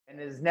And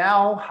it is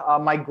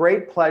now my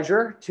great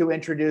pleasure to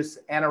introduce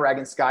Anna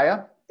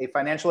Raginskaya, a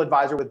financial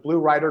advisor with Blue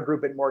Rider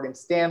Group at Morgan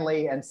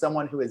Stanley and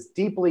someone who is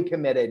deeply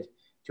committed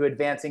to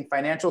advancing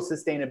financial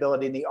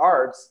sustainability in the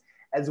arts,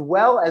 as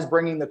well as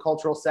bringing the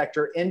cultural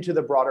sector into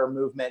the broader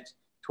movement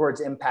towards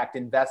impact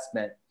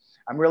investment.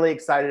 I'm really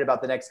excited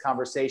about the next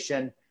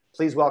conversation.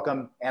 Please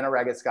welcome Anna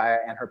Raginskaya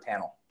and her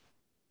panel.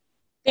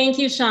 Thank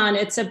you, Sean.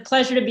 It's a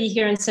pleasure to be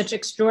here in such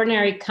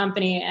extraordinary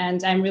company,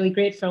 and I'm really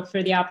grateful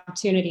for the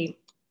opportunity.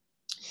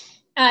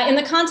 In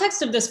the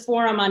context of this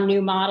forum on new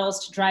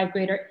models to drive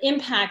greater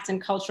impact in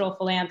cultural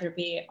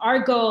philanthropy, our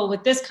goal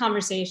with this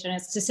conversation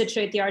is to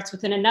situate the arts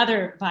within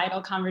another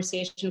vital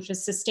conversation, which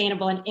is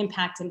sustainable and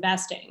impact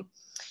investing.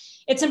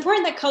 It's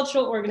important that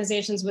cultural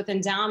organizations with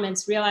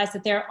endowments realize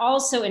that they're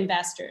also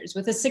investors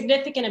with a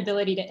significant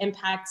ability to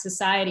impact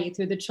society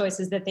through the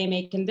choices that they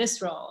make in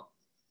this role.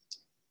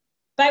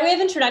 By way of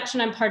introduction,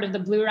 I'm part of the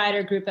Blue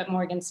Rider Group at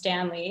Morgan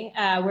Stanley.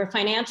 We're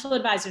financial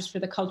advisors for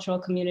the cultural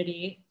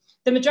community.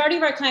 The majority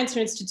of our clients are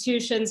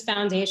institutions,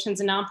 foundations,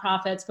 and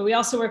nonprofits, but we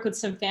also work with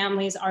some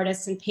families,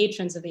 artists, and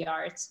patrons of the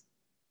arts.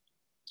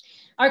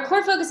 Our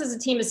core focus as a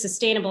team is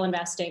sustainable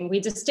investing. We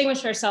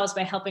distinguish ourselves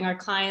by helping our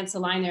clients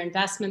align their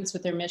investments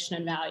with their mission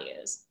and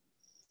values.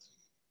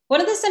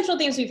 One of the central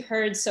themes we've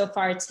heard so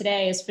far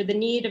today is for the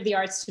need of the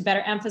arts to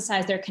better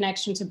emphasize their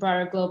connection to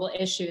broader global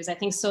issues. I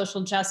think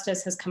social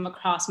justice has come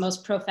across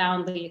most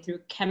profoundly through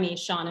Kemi,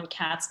 Sean, and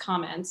Kat's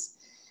comments.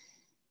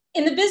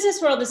 In the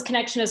business world, this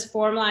connection is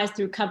formalized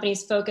through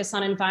companies' focus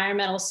on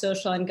environmental,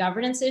 social, and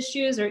governance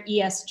issues, or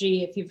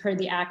ESG, if you've heard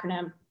the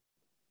acronym.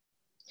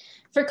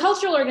 For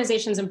cultural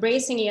organizations,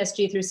 embracing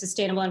ESG through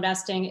sustainable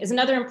investing is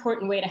another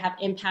important way to have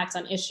impact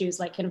on issues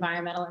like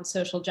environmental and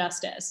social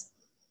justice.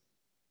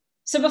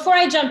 So before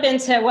I jump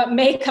into what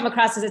may come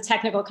across as a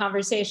technical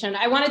conversation,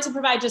 I wanted to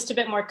provide just a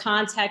bit more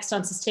context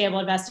on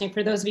sustainable investing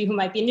for those of you who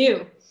might be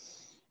new.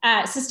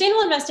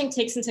 Sustainable investing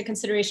takes into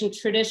consideration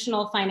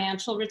traditional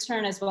financial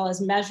return as well as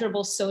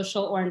measurable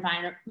social or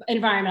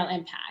environmental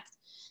impact.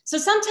 So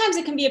sometimes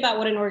it can be about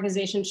what an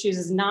organization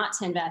chooses not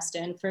to invest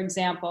in, for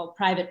example,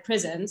 private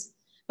prisons.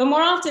 But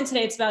more often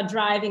today, it's about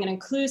driving an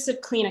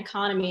inclusive, clean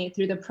economy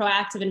through the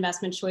proactive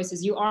investment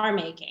choices you are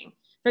making.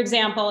 For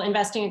example,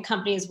 investing in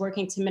companies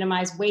working to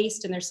minimize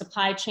waste in their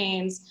supply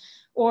chains,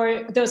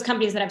 or those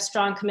companies that have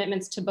strong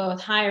commitments to both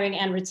hiring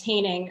and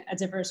retaining a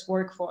diverse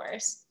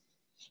workforce.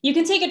 You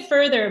can take it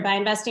further by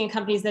investing in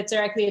companies that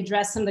directly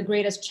address some of the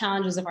greatest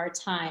challenges of our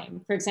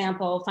time. For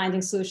example,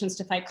 finding solutions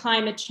to fight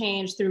climate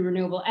change through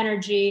renewable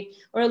energy,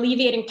 or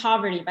alleviating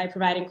poverty by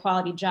providing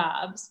quality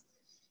jobs.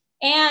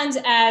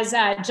 And as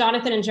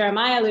Jonathan and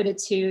Jeremiah alluded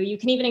to, you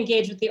can even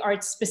engage with the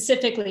arts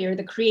specifically, or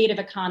the creative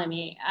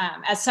economy,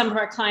 as some of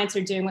our clients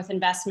are doing with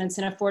investments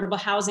in affordable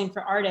housing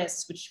for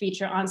artists, which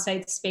feature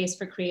on-site space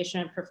for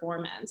creation and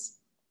performance.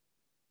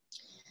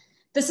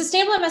 The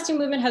sustainable investing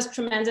movement has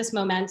tremendous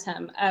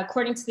momentum.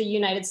 According to the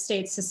United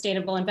States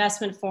Sustainable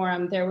Investment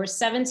Forum, there were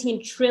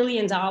 $17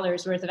 trillion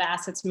worth of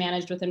assets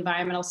managed with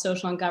environmental,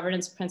 social, and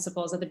governance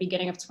principles at the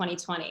beginning of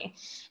 2020.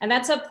 And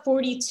that's up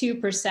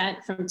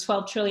 42% from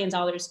 $12 trillion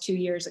 2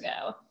 years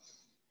ago.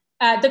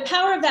 The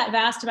power of that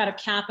vast amount of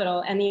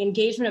capital and the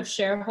engagement of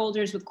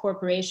shareholders with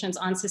corporations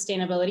on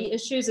sustainability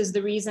issues is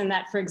the reason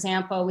that, for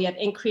example, we have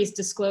increased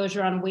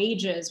disclosure on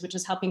wages, which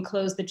is helping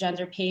close the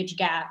gender pay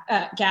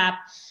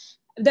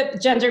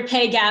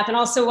gap, and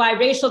also why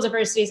racial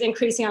diversity is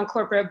increasing on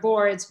corporate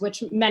boards,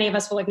 which many of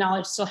us will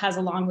acknowledge still has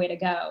a long way to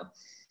go.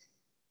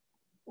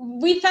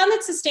 We found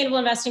that sustainable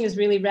investing is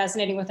really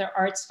resonating with our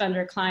arts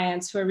funder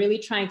clients who are really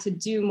trying to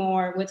do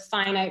more with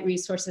finite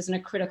resources in a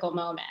critical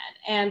moment.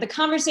 And the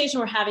conversation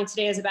we're having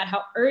today is about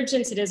how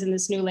urgent it is in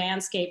this new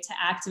landscape to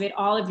activate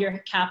all of your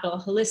capital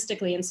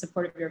holistically in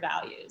support of your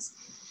values.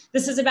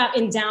 This is about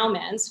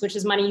endowments, which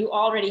is money you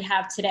already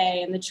have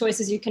today, and the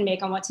choices you can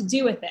make on what to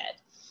do with it.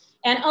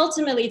 And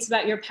ultimately, it's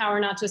about your power,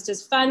 not just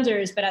as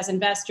funders, but as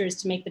investors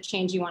to make the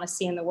change you want to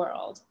see in the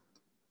world.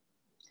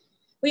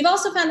 We've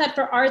also found that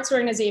for arts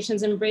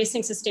organizations,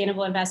 embracing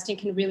sustainable investing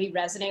can really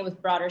resonate with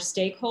broader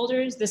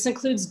stakeholders. This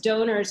includes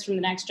donors from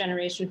the next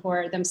generation who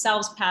are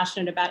themselves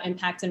passionate about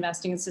impact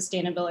investing and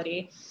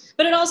sustainability.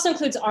 But it also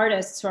includes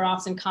artists who are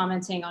often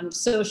commenting on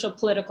social,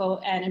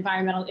 political, and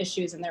environmental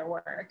issues in their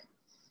work.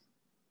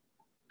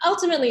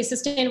 Ultimately,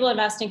 sustainable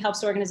investing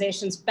helps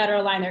organizations better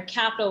align their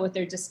capital with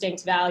their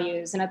distinct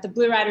values. And at the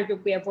Blue Rider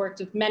Group, we have worked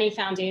with many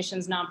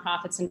foundations,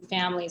 nonprofits, and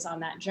families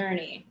on that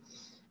journey.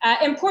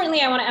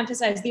 Importantly, I want to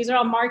emphasize these are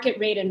all market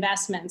rate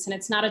investments, and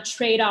it's not a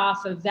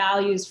trade-off of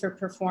values for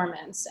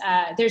performance.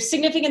 There's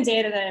significant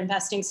data that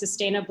investing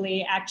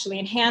sustainably actually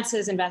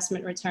enhances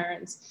investment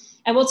returns.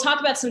 And we'll talk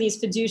about some of these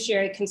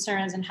fiduciary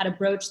concerns and how to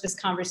broach this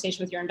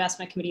conversation with your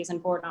investment committees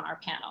and board on our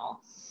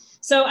panel.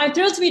 So I'm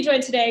thrilled to be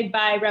joined today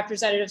by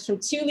representatives from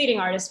two leading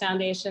artist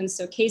foundations.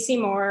 So Casey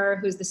Maurer,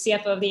 who's the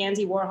CFO of the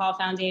Andy Warhol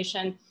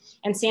Foundation,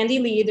 and Sandy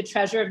Lee, the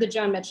treasurer of the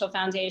Joan Mitchell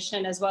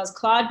Foundation, as well as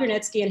Claude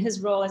Grunitzky in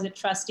his role as a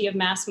trustee of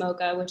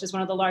MoCA, which is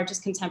one of the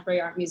largest contemporary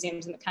art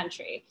museums in the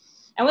country.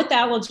 And with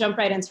that, we'll jump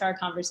right into our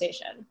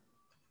conversation.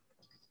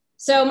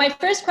 So my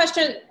first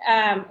question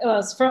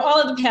was for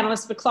all of the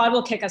panelists, but Claude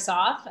will kick us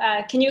off.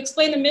 Can you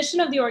explain the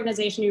mission of the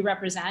organization you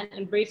represent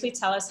and briefly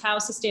tell us how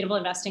sustainable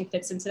investing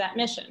fits into that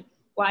mission?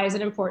 Why is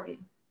it important?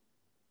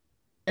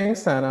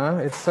 Thanks, Anna.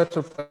 It's such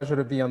a pleasure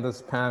to be on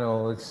this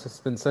panel. It's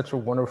just been such a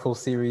wonderful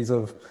series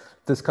of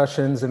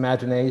discussions,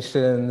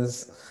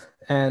 imaginations,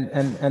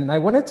 and I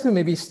wanted to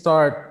maybe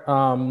start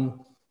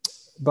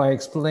by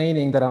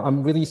explaining that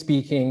I'm really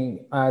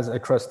speaking as a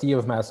trustee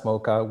of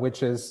MoCA,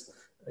 which is,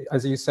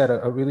 as you said,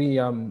 a really,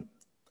 I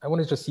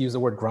want to just use the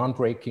word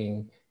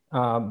groundbreaking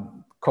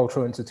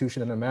cultural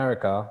institution in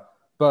America,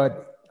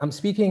 but I'm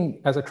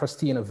speaking as a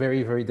trustee in a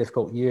very, very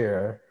difficult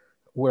year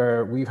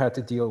where we've had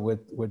to deal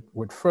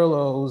with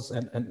furloughs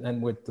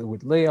and with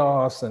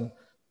layoffs, and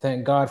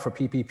thank God for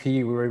PPP,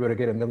 we were able to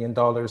get $1 million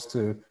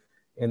to,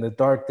 in the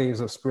dark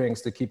days of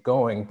springs, to keep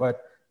going.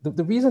 But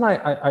the reason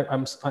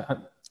I'm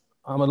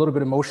a little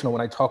bit emotional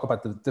when I talk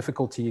about the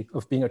difficulty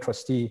of being a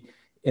trustee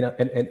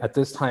at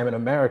this time in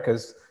America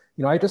is,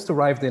 I just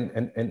arrived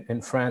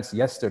in France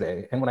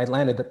yesterday, and when I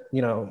landed,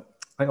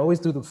 I always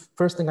do, the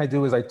first thing I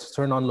do is I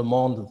turn on Le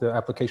Monde, the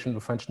application of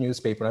the French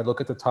newspaper, and I look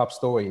at the top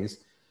stories.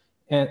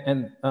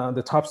 And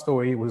the top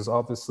story was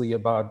obviously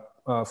about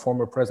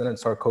former President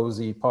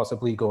Sarkozy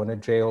possibly going to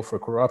jail for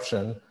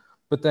corruption.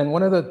 But then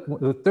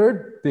the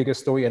third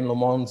biggest story in Le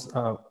Monde's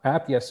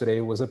app yesterday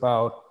was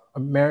about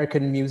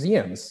American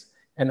museums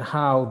and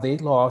how they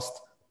lost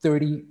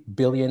 $30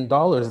 billion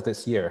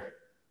this year.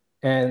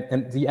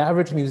 And the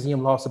average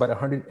museum lost about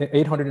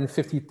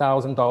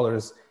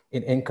 $850,000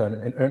 in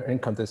earned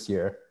income this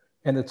year.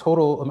 And the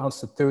total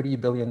amounts to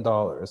 $30 billion.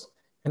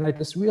 And I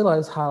just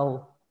realized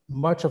how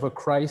much of a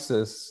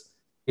crisis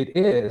it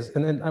is.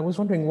 And then I was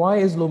wondering, why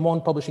is Le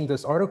Monde publishing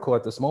this article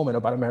at this moment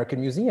about American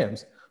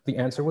museums? The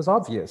answer was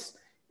obvious.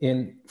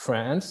 In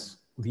France,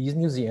 these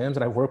museums,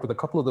 and I've worked with a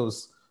couple of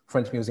those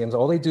French museums,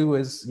 all they do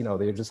is,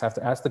 they just have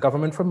to ask the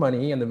government for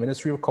money, and the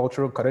Ministry of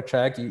Culture will cut a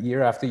check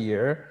year after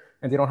year,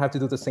 and they don't have to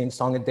do the same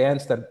song and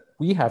dance that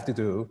we have to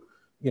do.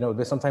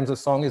 Sometimes the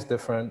song is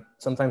different,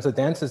 sometimes the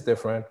dance is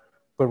different,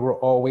 but we're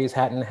always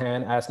hat in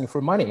hand asking for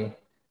money.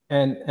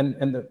 And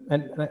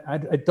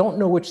I don't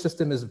know which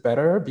system is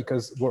better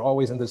because we're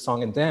always in the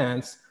song and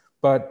dance,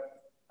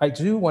 but I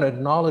do want to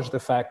acknowledge the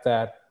fact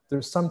that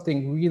there's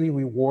something really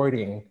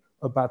rewarding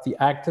about the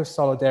active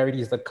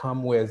solidarities that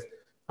come with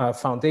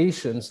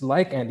foundations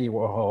like Andy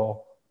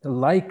Warhol,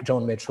 like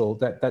Joan Mitchell,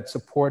 that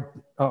support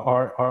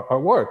our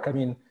work. I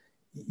mean,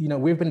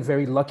 we've been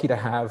very lucky to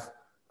have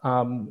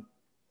MoCA,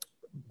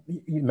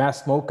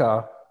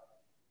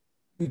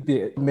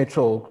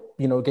 Mitchell,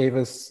 gave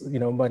us,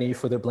 money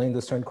for the Blame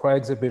This Turn Cry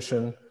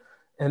exhibition.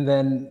 And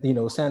then,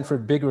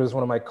 Sanford Bigger is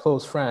one of my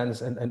close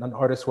friends and an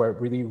artist who I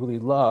really, really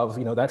love.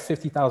 That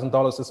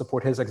 $50,000 to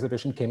support his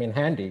exhibition came in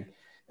handy.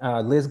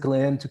 Liz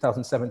Glynn,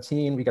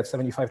 2017, we got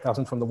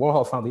 $75,000 from the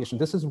Warhol Foundation.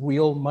 This is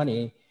real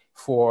money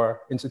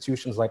for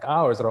institutions like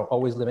ours that are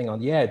always living on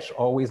the edge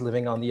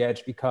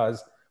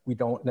because we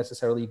don't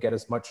necessarily get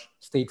as much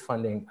state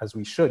funding as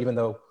we should, even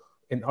though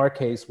in our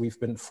case, we've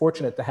been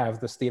fortunate to have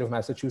the state of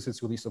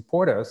Massachusetts really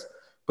support us.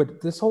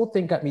 But this whole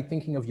thing got me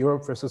thinking of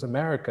Europe versus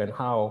America and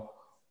how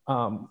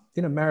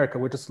in America,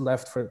 we're just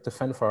left to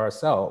fend for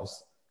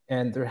ourselves.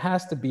 And there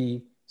has to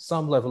be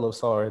some level of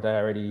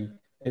solidarity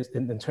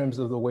in terms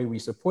of the way we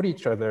support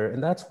each other.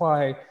 And that's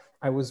why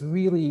I was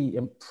really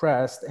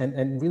impressed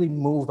and really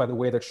moved by the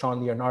way that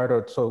Sean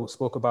Leonardo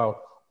spoke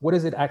about what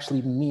does it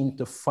actually mean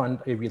to fund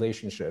a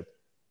relationship?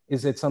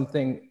 Is it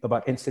something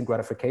about instant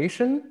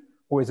gratification?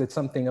 Or is it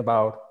something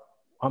about,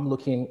 I'm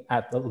looking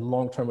at the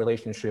long-term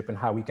relationship and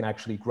how we can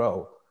actually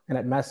grow? And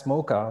at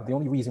MoCA, the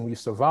only reason we've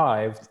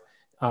survived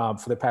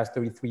for the past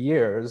 33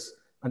 years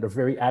under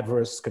very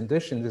adverse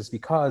conditions is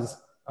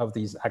because of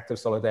these active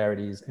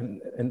solidarities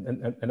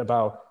and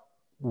about,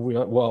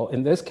 well,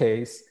 in this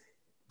case,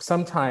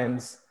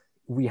 sometimes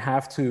we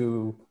have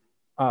to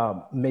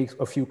make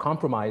a few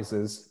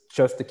compromises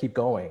just to keep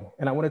going.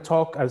 And I want to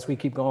talk as we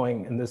keep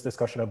going in this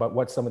discussion about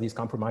what some of these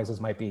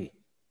compromises might be.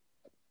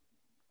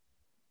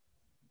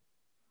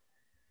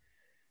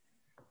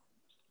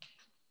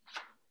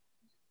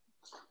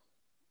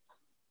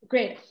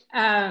 Great.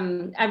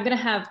 I'm going to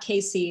have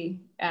Casey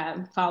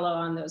follow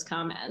on those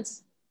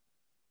comments.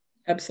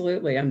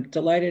 Absolutely. I'm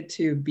delighted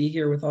to be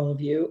here with all of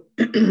you.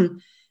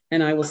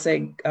 And I will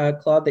say,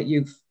 Claude, that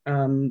you've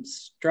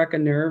struck a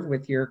nerve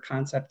with your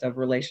concept of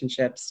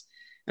relationships.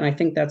 And I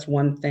think that's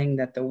one thing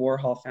that the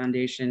Warhol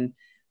Foundation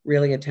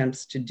really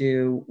attempts to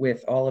do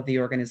with all of the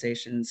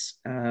organizations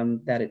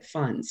that it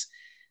funds.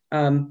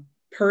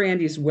 Per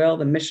Andy's will,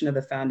 the mission of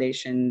the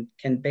foundation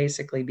can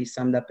basically be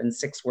summed up in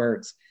 6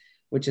 words,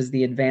 which is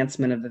the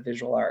advancement of the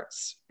visual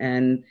arts.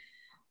 And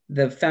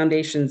the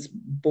foundation's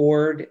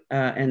board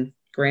and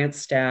grant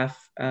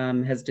staff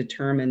has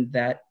determined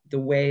that the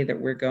way that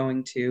we're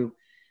going to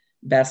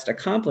best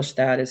accomplish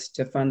that is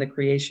to fund the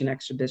creation,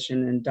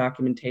 exhibition, and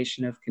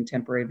documentation of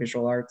contemporary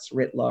visual arts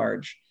writ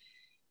large.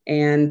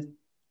 And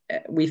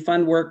we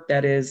fund work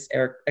that is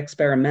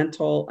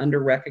experimental,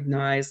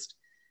 under-recognized,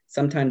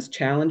 sometimes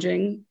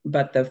challenging,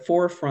 but the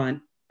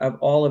forefront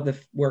all of the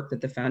work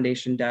that the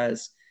foundation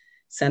does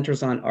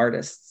centers on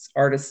artists.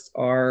 Artists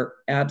are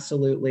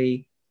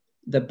absolutely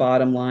the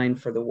bottom line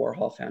for the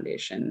Warhol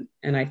Foundation.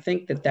 And I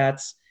think that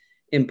that's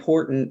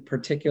important,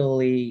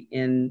 particularly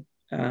in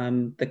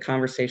the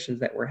conversations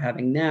that we're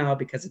having now,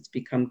 because it's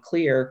become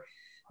clear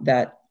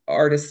that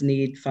artists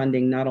need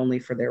funding not only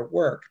for their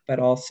work, but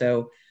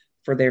also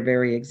for their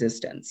very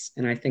existence.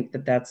 And I think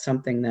that that's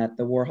something that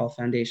the Warhol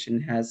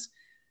Foundation has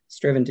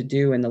striven to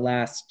do in the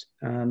last,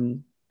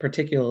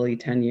 particularly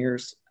 10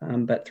 years,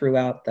 but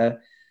throughout the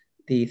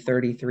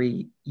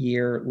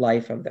 33-year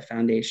life of the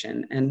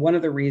foundation. And one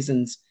of the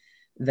reasons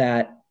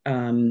that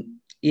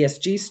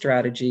ESG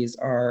strategies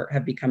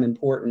have become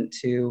important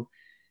to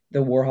the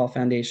Warhol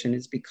Foundation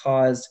is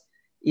because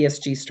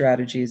ESG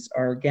strategies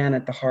are, again,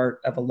 at the heart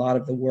of a lot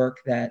of the work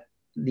that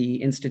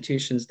the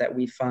institutions that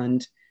we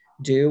fund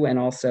do, and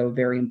also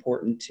very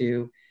important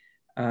to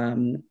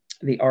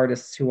the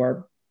artists who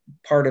are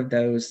part of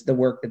the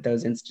work that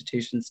those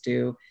institutions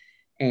do.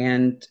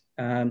 And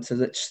so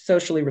that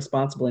socially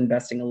responsible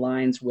investing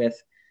aligns with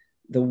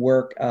the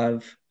work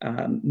of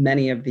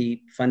many of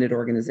the funded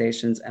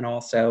organizations, and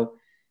also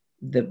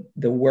the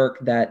work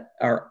that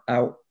our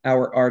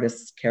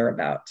artists care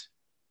about.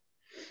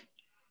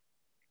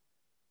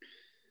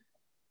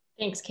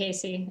 Thanks,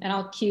 Casey. And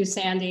I'll cue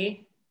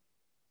Sandy.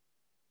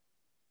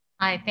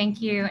 Hi,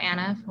 thank you,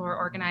 Anna, for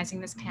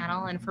organizing this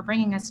panel and for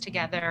bringing us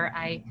together.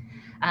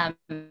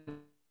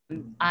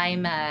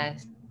 I'm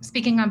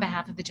speaking on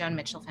behalf of the Joan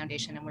Mitchell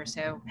Foundation, and we're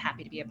so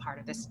happy to be a part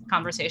of this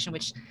conversation,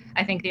 which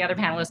I think the other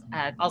panelists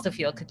also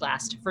feel could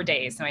last for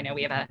days. So I know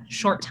we have a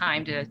short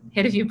time to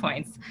hit a few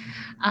points.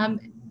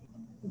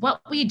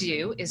 What we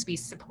do is we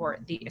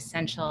support the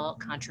essential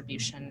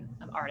contribution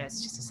of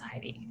artists to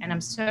society. And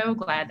I'm so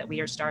glad that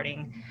we are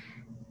starting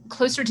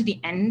closer to the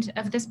end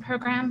of this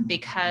program,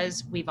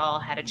 because we've all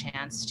had a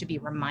chance to be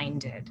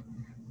reminded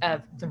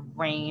of the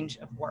range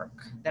of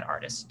work that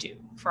artists do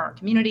for our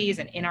communities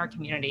and in our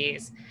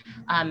communities,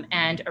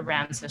 and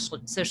around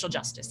social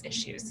justice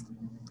issues.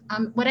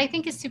 What I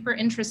think is super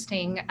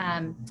interesting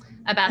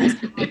about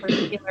this in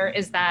particular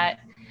is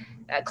that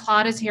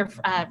Claude is here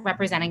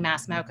representing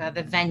Mass MoCA,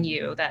 the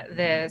venue,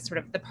 the sort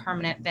of the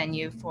permanent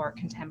venue for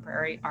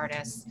contemporary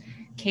artists.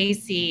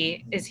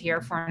 Casey is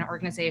here for an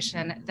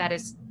organization that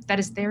is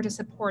there to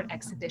support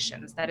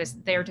exhibitions, that is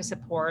there to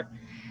support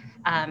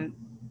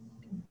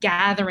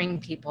gathering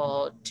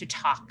people to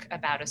talk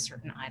about a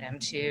certain item,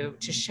 to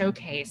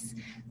showcase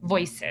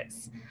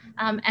voices.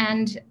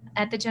 And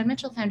at the Joan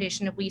Mitchell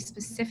Foundation, we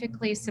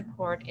specifically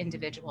support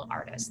individual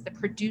artists, the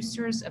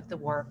producers of the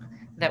work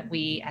that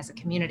we as a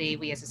community,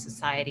 we as a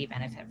society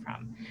benefit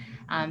from.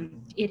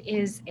 It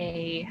is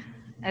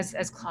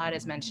as Claude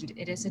has mentioned,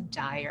 it is a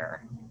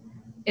dire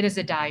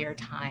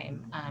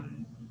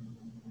time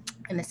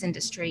in this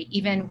industry,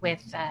 even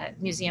with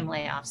museum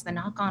layoffs, the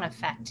knock-on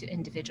effect to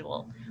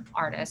individual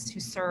artists who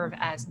serve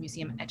as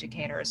museum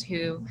educators,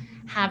 who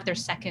have their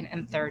second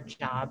and third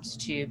jobs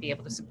to be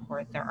able to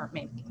support their art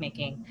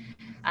making.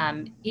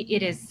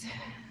 It's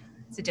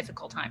a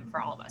difficult time for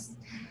all of us.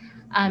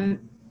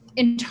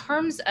 In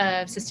terms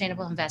of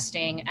sustainable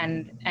investing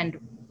and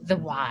the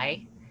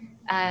why,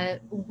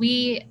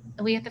 we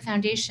at the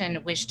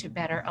foundation wish to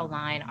better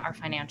align our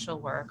financial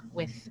work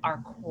with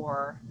our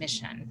core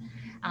mission.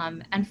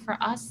 And for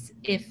us,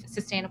 if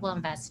sustainable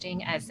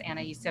investing, as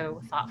Anna, you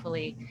so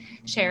thoughtfully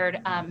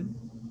shared,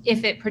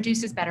 if it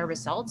produces better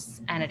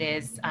results and it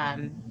is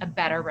a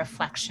better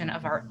reflection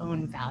of our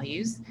own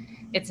values,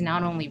 it's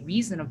not only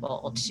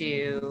reasonable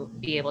to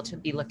be able to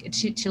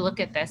look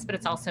at this, but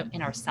it's also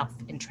in our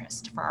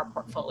self-interest for our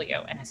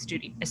portfolio and as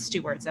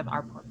stewards of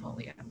our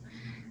portfolio.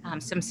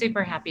 So I'm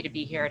super happy to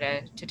be here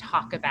to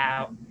talk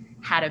about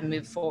how to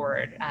move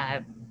forward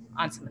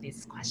on some of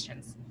these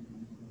questions.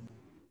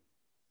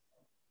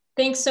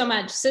 Thanks so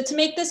much. So to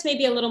make this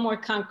maybe a little more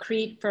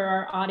concrete for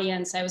our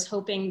audience, I was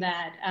hoping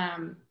that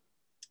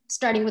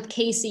starting with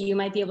Casey, you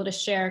might be able to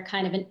share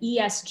kind of an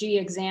ESG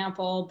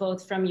example,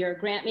 both from your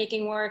grant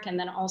making work and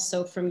then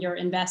also from your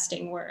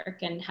investing work,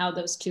 and how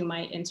those two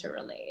might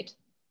interrelate.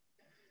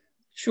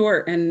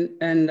 Sure,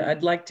 and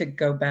I'd like to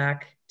go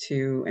back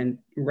to and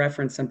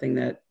reference something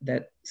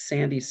that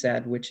Sandy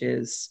said, which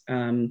is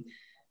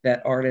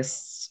that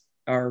artists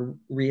are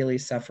really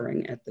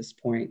suffering at this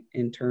point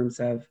in terms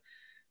of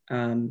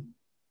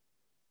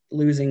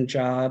losing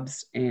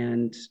jobs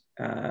and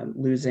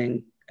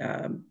losing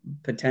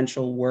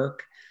potential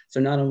work. So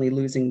not only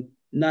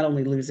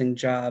losing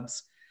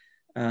jobs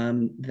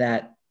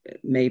that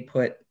may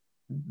put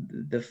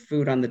the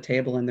food on the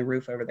table and the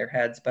roof over their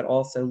heads, but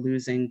also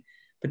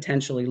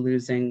potentially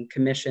losing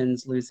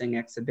commissions, losing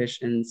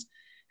exhibitions,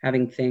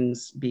 having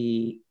things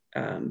be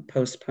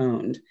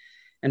postponed.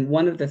 And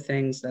one of the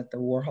things that the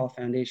Warhol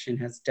Foundation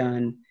has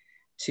done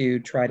to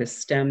try to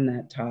stem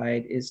that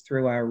tide is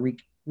through our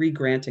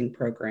re-granting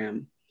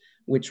program,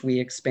 which we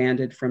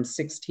expanded from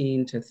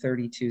 16 to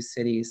 32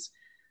 cities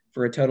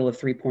for a total of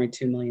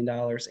 $3.2 million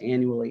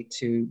annually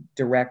to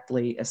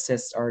directly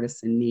assist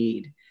artists in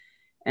need.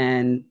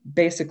 And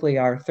basically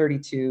our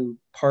 32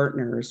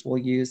 partners will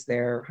use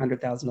their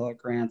 $100,000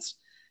 grants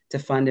to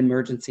fund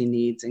emergency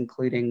needs,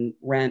 including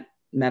rent,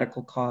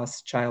 medical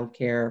costs,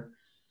 childcare,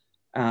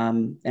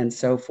 and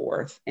so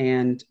forth.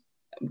 And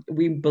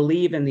we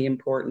believe in the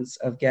importance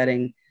of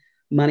getting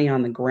money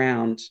on the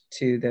ground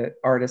to the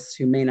artists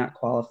who may not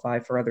qualify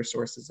for other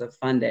sources of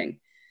funding.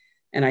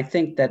 And I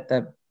think that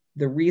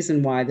the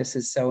reason why this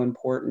is so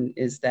important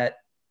is that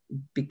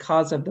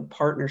because of the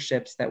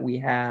partnerships that we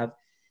have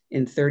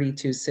in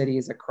 32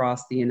 cities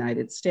across the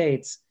United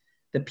States,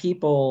 the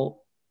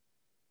people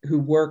who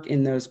work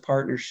in those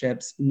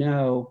partnerships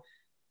know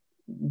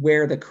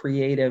where the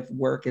creative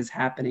work is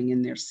happening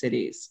in their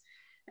cities.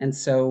 And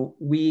so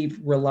we've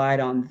relied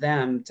on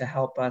them to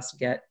help us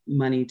get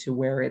money to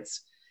where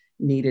it's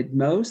needed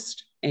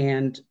most.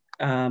 And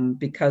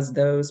because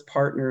those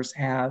partners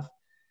have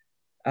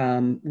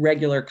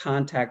regular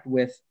contact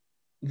with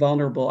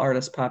vulnerable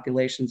artist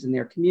populations in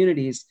their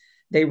communities,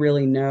 they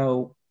really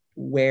know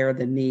where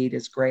the need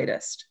is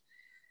greatest.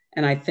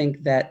 And I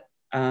think that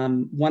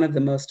one of the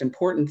most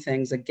important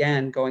things,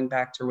 again, going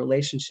back to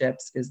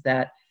relationships, is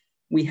that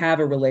we have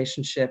a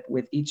relationship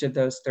with each of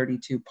those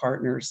 32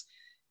 partners,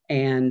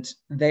 and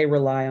they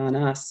rely on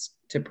us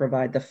to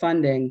provide the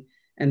funding,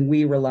 and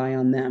we rely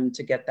on them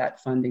to get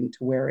that funding to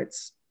where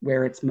it's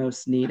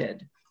most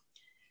needed.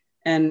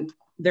 And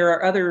there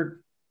are other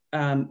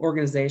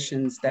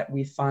organizations that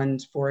we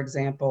fund. For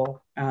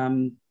example,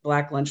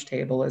 Black Lunch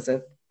Table is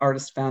an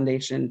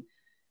artist-founded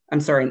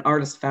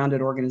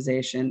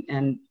organization,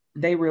 and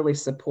they really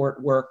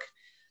support work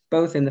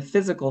both in the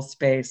physical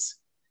space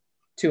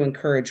to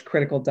encourage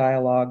critical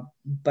dialogue,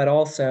 but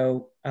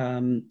also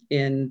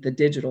in the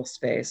digital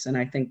space. And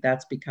I think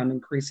that's become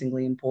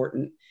increasingly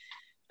important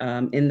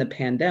in the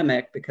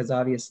pandemic, because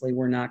obviously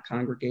we're not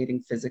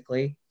congregating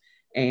physically,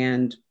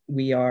 and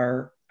we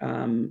are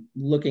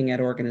looking at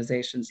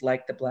organizations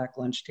like the Black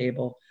Lunch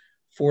Table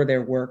for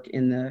their work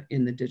in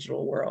the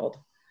digital world.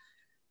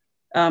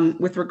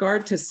 With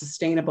regard to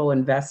sustainable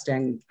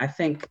investing, I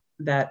think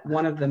that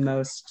one of the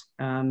most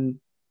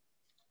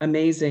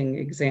amazing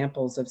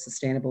examples of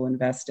sustainable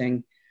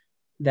investing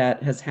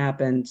that has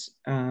happened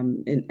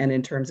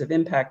in terms of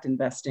impact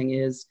investing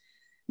is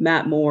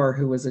Matt Moore,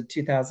 who was a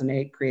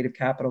 2008 Creative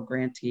Capital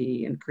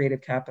grantee, and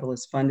Creative Capital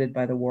is funded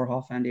by the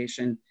Warhol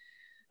Foundation.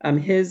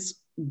 His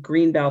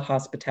Greenbelt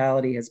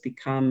Hospitality has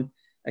become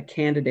a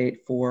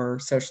candidate for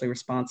socially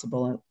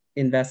responsible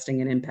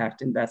investing and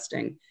impact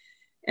investing.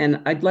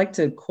 And I'd like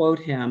to quote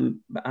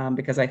him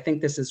because I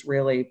think this is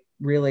really,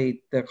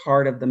 really the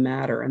heart of the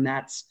matter. And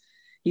that's,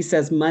 he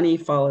says, money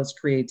follows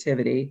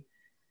creativity.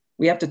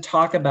 We have to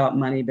talk about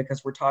money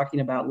because we're talking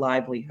about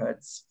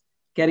livelihoods,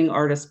 getting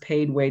artists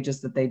paid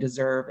wages that they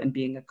deserve, and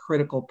being a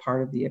critical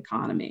part of the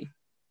economy.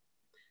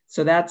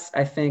 So that's,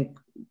 I think,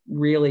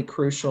 really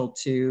crucial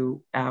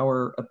to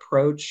our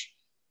approach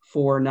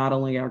for not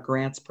only our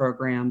grants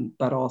program,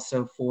 but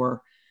also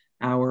for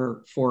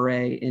our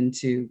foray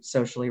into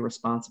socially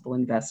responsible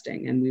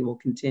investing. And we will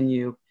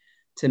continue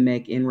to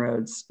make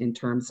inroads in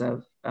terms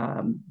of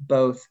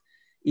both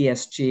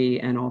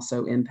ESG and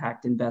also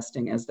impact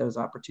investing as those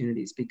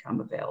opportunities become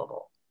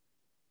available.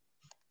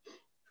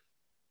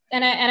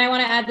 And I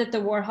want to add that the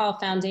Warhol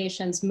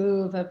Foundation's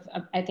move of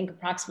I think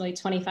approximately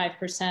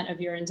 25%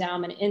 of your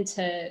endowment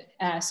into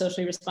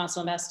socially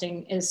responsible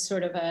investing is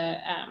sort of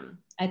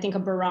I think a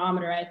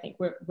barometer, I think,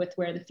 with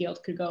where the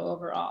field could go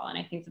overall. And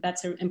I think that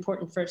that's an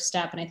important first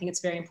step. And I think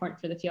it's very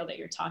important for the field that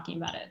you're talking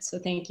about it. So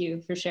thank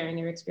you for sharing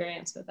your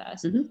experience with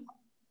us.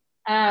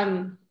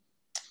 Mm-hmm.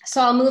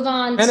 So I'll move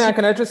on. And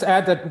can I just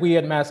add that we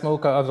at Mass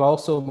MoCA have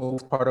also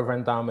moved part of our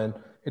endowment.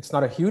 It's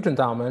not a huge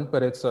endowment,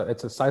 but it's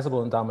a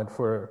sizable endowment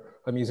for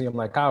a museum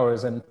like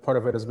ours, and part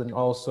of it has been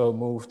also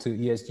moved to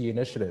ESG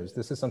initiatives.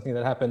 This is something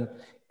that happened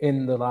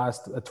in the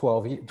last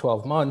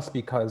 12 months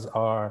because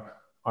our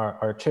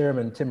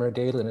chairman, Timur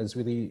Galen, is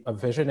really a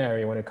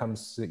visionary when it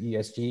comes to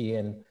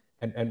ESG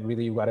and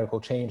really radical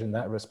change in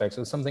that respect.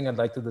 So it's something I'd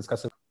like to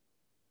discuss.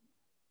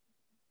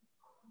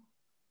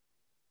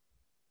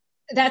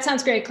 That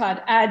sounds great,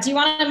 Claude. Do you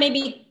want to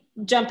maybe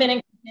jump in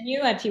and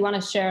continue if you want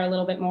to share a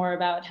little bit more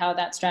about how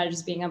that strategy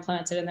is being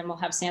implemented, and then we'll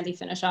have Sandy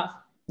finish off.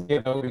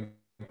 Yeah, that would be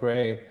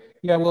great.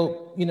 Yeah,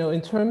 well,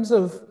 in terms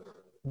of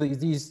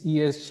these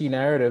ESG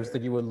narratives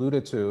that you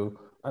alluded to,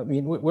 I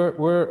mean,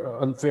 we're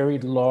a very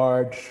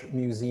large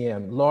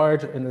museum,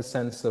 large in the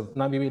sense of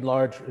not maybe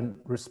large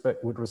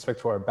with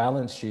respect to our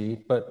balance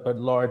sheet, but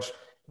large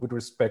with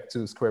respect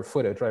to square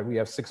footage, right? We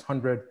have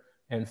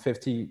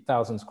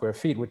 650,000 square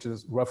feet, which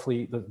is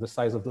roughly the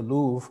size of the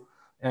Louvre,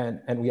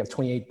 and we have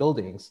 28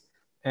 buildings.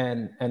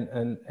 And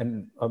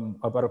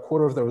about a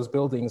quarter of those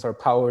buildings are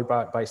powered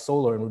by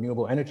solar and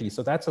renewable energy.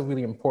 So that's a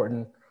really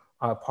important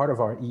part of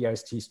our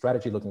ESG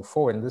strategy looking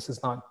forward. And this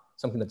is not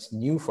something that's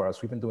new for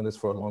us. We've been doing this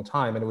for a long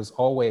time. And it was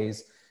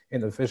always in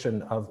the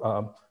vision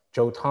of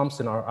Joe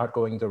Thompson, our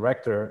outgoing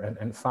director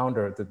and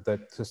founder,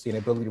 that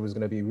sustainability was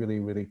going to be really,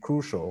 really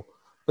crucial.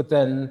 But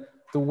then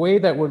the way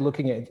that we're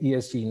looking at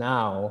ESG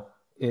now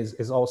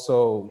is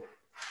also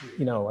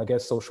I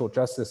guess social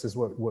justice is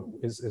what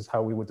is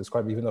how we would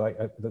describe it, even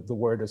though the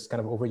word is kind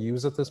of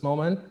overused at this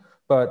moment.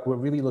 But we're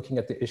really looking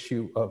at the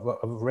issue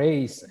of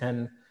race,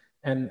 and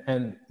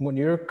when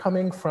you're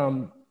coming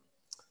from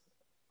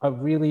a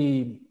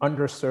really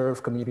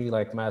underserved community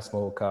like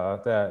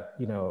MoCA that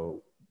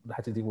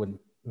had to deal with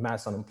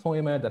mass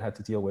unemployment, that had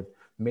to deal with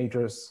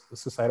major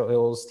societal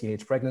ills,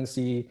 teenage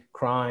pregnancy,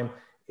 crime.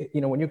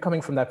 When you're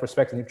coming from that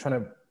perspective, you're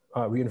trying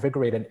to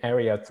reinvigorate an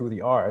area through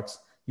the arts,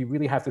 you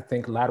really have to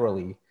think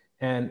laterally.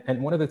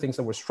 And one of the things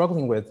that we're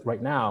struggling with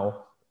right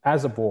now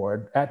as a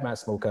board at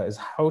MoCA is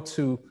how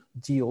to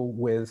deal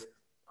with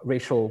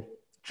racial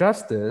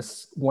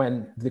justice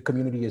when the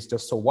community is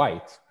just so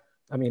white.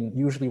 I mean,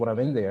 usually when I'm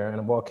in there and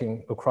I'm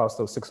walking across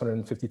those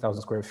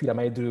 650,000 square feet, I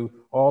might do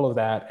all of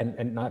that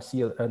and not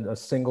see a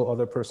single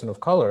other person of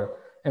color.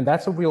 And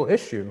that's a real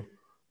issue.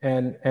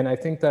 And I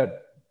think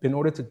that in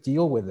order to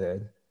deal with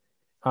it,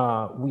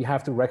 we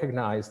have to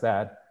recognize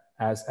that,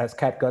 as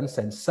Kat Gunn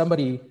said,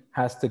 somebody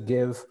has to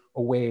give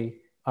away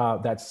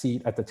that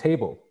seat at the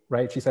table,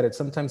 right? She said it's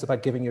sometimes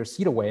about giving your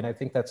seat away, and I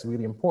think that's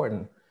really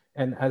important.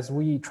 And as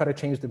we try to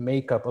change the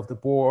makeup of the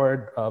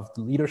board, of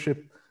the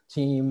leadership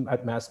team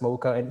at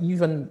MoCA, and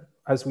even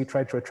as we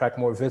try to attract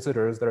more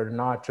visitors that are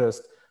not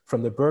just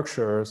from the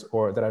Berkshires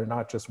or that are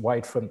not just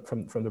white from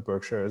the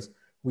Berkshires,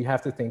 we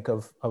have to think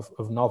of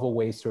novel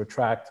ways to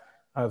attract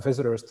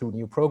visitors through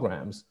new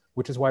programs,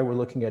 which is why we're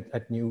looking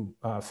at new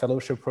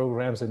fellowship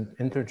programs and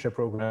internship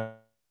programs,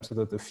 so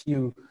that the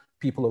few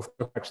people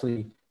who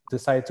actually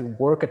decide to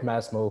work at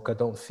MoCA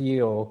don't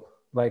feel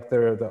like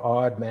they're the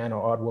odd man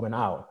or odd woman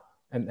out.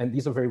 And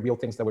these are very real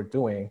things that we're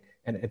doing.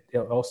 And it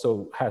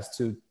also has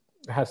to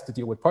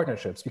deal with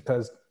partnerships,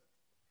 because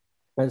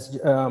as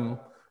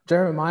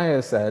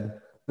Jeremiah said,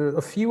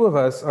 a few of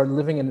us are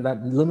living in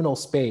that liminal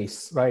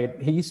space,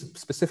 right? He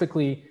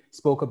specifically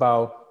spoke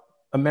about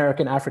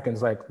American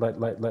Africans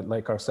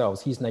like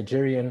ourselves. He's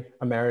Nigerian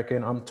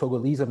American, I'm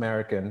Togolese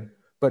American,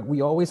 but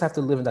we always have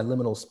to live in that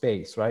liminal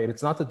space, right?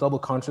 It's not the double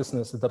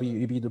consciousness that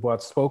W.E.B. Du Bois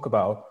spoke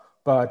about,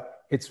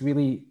 but it's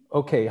really,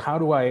 okay, how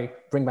do I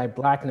bring my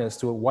Blackness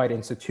to a white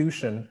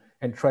institution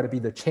and try to be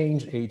the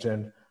change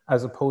agent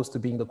as opposed to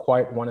being the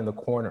quiet one in the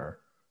corner?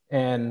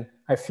 And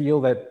I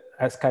feel that,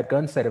 as Kat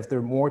Gunn said, if there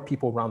are more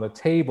people around the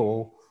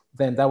table,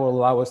 then that will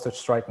allow us to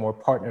strike more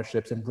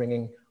partnerships and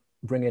bring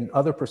in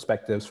other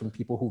perspectives from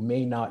people who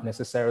may not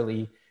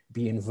necessarily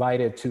be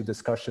invited to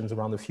discussions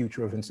around the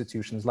future of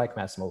institutions like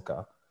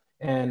MoCA.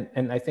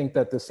 And I think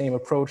that the same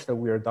approach that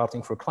we're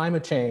adopting for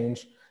climate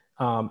change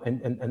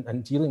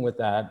and dealing with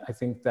that, I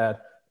think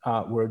that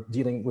we're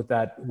dealing with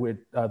that with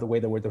the way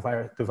that we're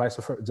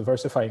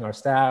diversifying our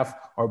staff,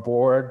 our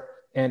board,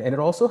 and it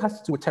also has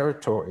to do with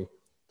territory.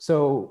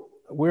 So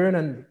we're in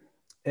an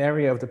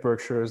area of the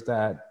Berkshires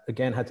that,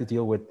 again, had to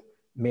deal with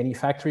many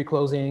factory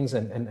closings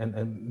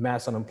and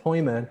mass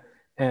unemployment.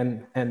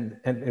 And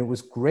it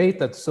was great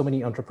that so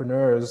many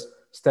entrepreneurs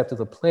stepped to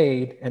the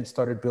plate and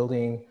started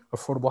building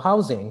affordable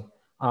housing.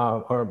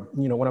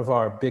 One of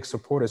our big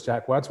supporters,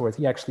 Jack Wadsworth,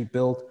 he actually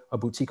built a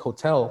boutique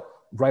hotel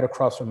right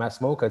across from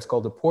MoCA. It's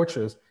called The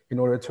Porches, in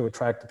order to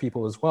attract the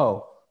people as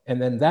well.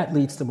 And then that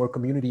leads to more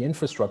community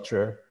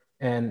infrastructure.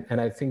 And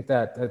I think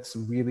that that's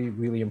really,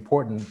 really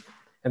important.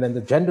 And then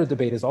the gender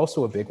debate is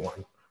also a big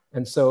one.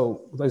 And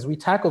so as we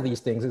tackle these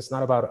things, it's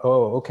not about,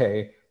 oh,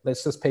 okay,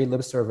 let's just pay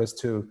lip service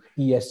to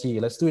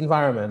ESG, let's do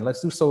environment,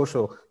 let's do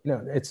social.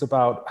 It's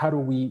about how do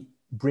we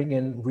bring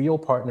in real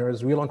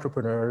partners, real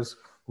entrepreneurs,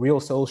 real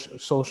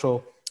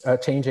social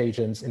change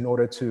agents in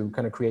order to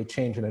kind of create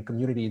change in a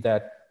community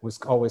that was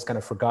always kind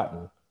of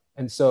forgotten.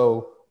 And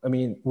so, I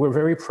mean, we're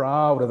very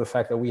proud of the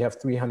fact that we have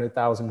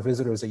 300,000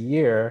 visitors a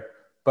year,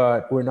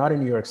 but we're not in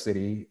New York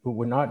City.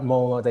 We're not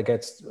MoMA that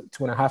gets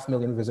 2.5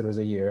 million visitors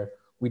a year.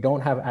 We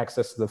don't have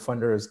access to the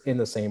funders in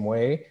the same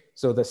way.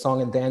 So the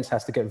song and dance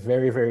has to get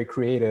very, very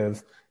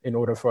creative in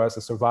order for us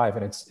to survive.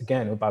 And it's,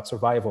 again, about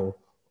survival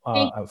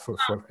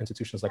for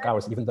institutions like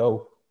ours, even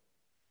though.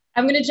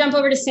 I'm going to jump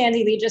over to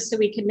Sandy Lee just so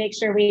we can make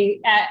sure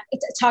we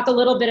talk a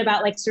little bit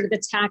about like sort of the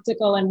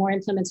tactical and more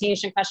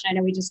implementation question. I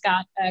know we just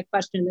got a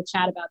question in the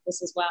chat about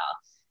this as well.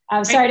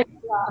 I'm sorry to cut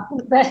you off,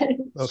 but.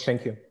 Oh,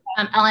 thank you.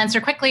 I'll answer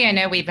quickly. I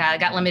know we've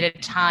got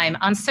limited time.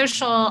 On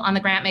social, on the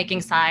grant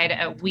making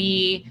side,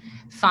 we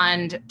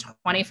fund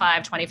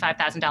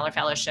 $25,000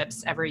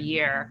 fellowships every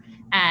year.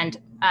 And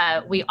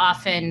we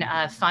often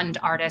fund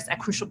artists at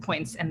crucial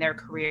points in their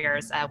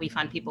careers. We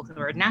fund people who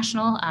are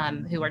national,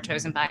 who are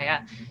chosen by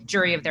a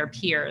jury of their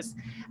peers.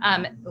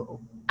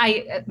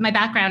 My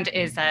background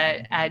is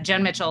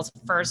Joan Mitchell's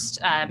first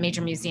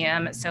major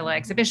museum solo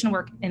exhibition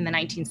work in the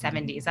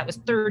 1970s. That was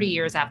 30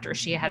 years after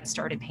she had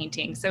started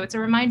painting. So it's a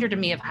reminder to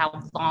me of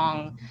how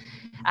long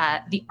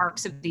the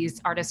arcs of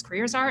these artists'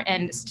 careers are.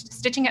 And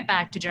stitching it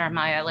back to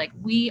Jeremiah, like,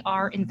 we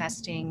are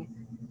investing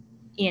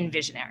in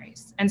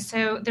visionaries. And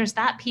so there's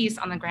that piece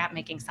on the grant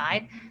making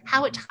side,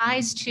 how it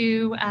ties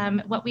to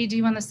what we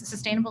do on the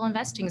sustainable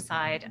investing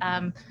side.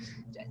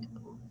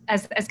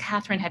 as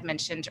Catherine had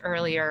mentioned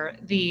earlier,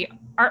 the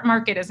art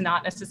market is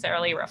not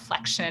necessarily a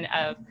reflection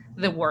of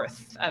the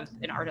worth of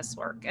an artist's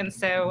work. And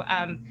so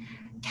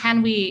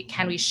can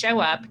we show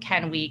up?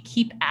 Can we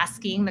keep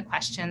asking the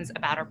questions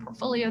about our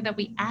portfolio that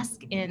we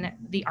ask in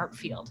the art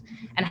field?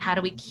 And how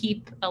do we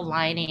keep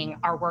aligning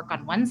our work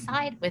on one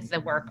side with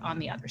the work on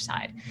the other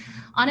side?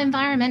 On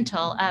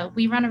environmental,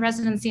 we run a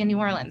residency in New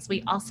Orleans.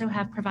 We also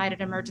have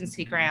provided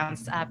emergency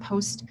grants,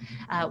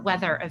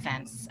 post-weather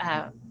events.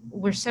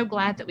 We're so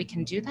glad that we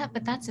can do that,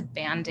 but that's a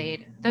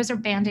Band-Aid. Those are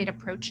Band-Aid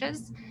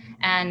approaches.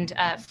 And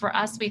for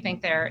us, we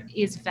think there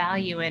is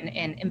value in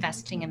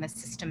investing in the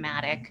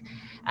systematic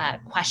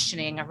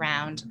questioning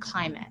around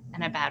climate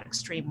and about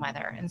extreme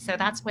weather. And so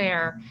that's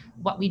where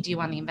what we do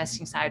on the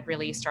investing side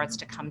really starts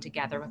to come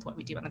together with what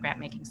we do on the grant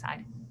making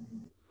side.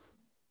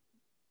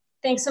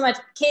 Thanks so much.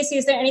 Casey,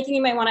 is there anything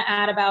you might want to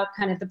add about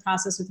kind of the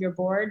process with your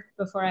board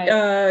before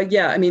I?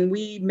 Yeah, I mean,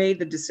 we made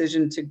the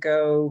decision to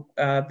go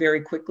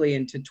very quickly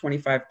into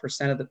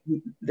 25% of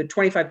the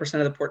 25%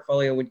 of the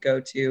portfolio would go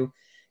to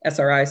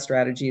SRI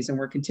strategies. And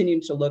we're continuing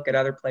to look at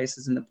other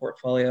places in the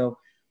portfolio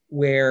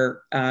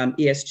where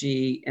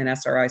ESG and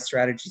SRI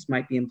strategies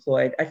might be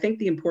employed. I think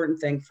the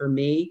important thing for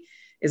me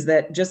is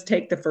that just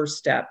take the first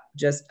step.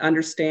 Just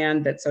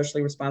understand that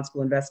socially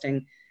responsible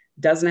investing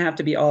doesn't have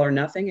to be all or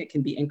nothing. It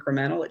can be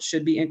incremental. It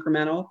should be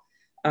incremental.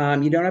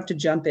 You don't have to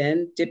jump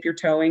in, dip your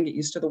toe in, get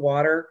used to the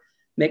water.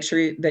 Make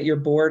sure that your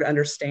board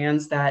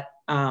understands that,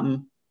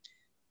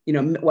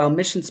 while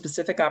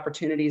mission-specific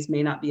opportunities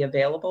may not be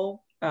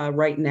available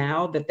right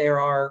now, that there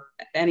are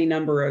any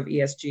number of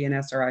ESG and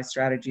SRI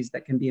strategies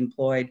that can be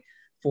employed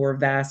for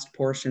vast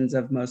portions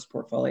of most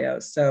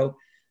portfolios. So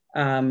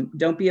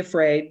don't be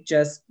afraid,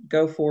 just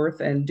go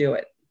forth and do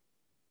it.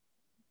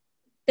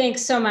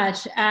 Thanks so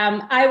much.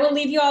 I will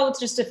leave you all with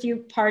just a few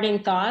parting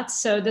thoughts.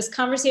 So this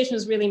conversation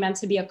was really meant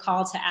to be a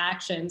call to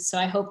action. So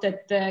I hope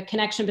that the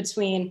connection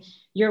between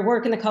your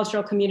work in the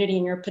cultural community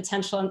and your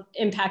potential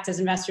impact as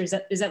investors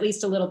is at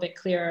least a little bit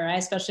clearer. I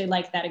especially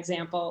like that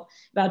example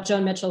about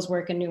Joan Mitchell's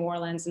work in New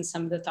Orleans and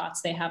some of the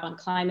thoughts they have on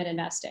climate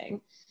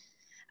investing.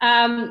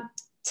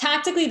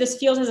 Tactically, this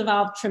field has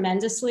evolved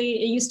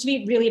tremendously. It used to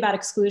be really about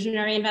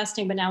exclusionary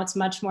investing, but now it's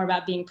much more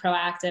about being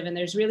proactive. And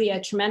there's really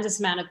a tremendous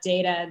amount of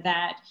data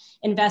that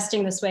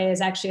investing this way is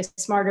actually a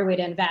smarter way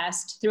to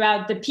invest.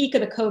 Throughout the peak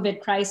of the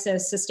COVID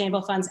crisis,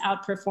 sustainable funds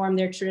outperformed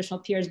their traditional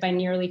peers by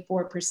nearly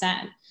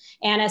 4%.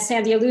 And as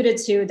Sandy alluded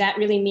to, that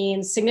really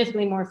means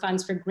significantly more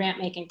funds for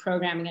grant-making,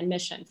 programming, and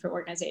mission for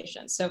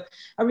organizations. So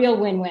a real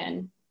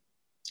win-win.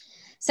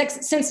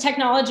 Since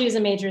technology is a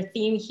major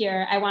theme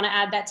here, I want to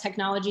add that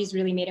technology has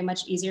really made it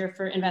much easier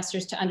for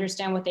investors to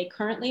understand what they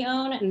currently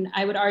own. And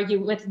I would argue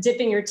with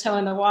dipping your toe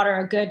in the water,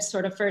 a good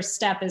sort of first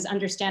step is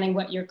understanding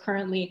what you're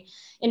currently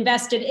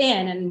invested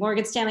in. And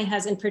Morgan Stanley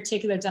has in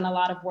particular done a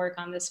lot of work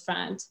on this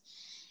front.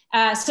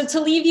 So to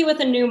leave you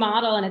with a new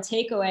model and a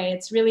takeaway,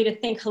 it's really to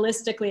think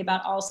holistically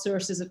about all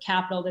sources of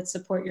capital that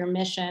support your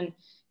mission,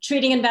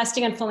 treating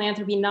investing and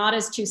philanthropy not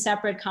as two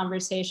separate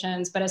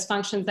conversations, but as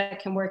functions that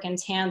can work in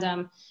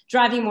tandem,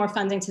 driving more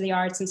funding to the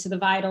arts and to the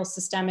vital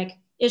systemic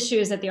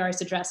issues that the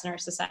arts address in our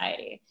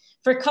society.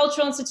 For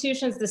cultural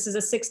institutions, this is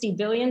a $60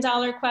 billion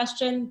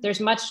question. There's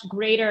much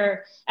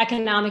greater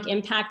economic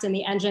impact in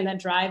the engine that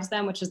drives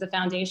them, which is the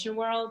foundation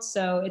world.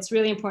 So it's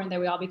really important that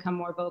we all become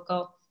more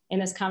vocal in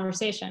this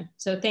conversation.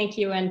 So thank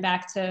you, and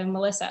back to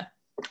Melissa.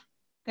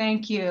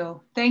 Thank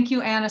you. Thank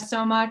you, Anna,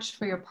 so much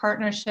for your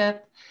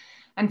partnership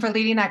and for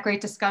leading that great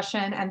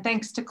discussion. And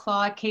thanks to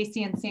Claude,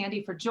 Casey, and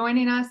Sandy for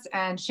joining us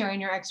and sharing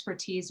your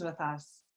expertise with us.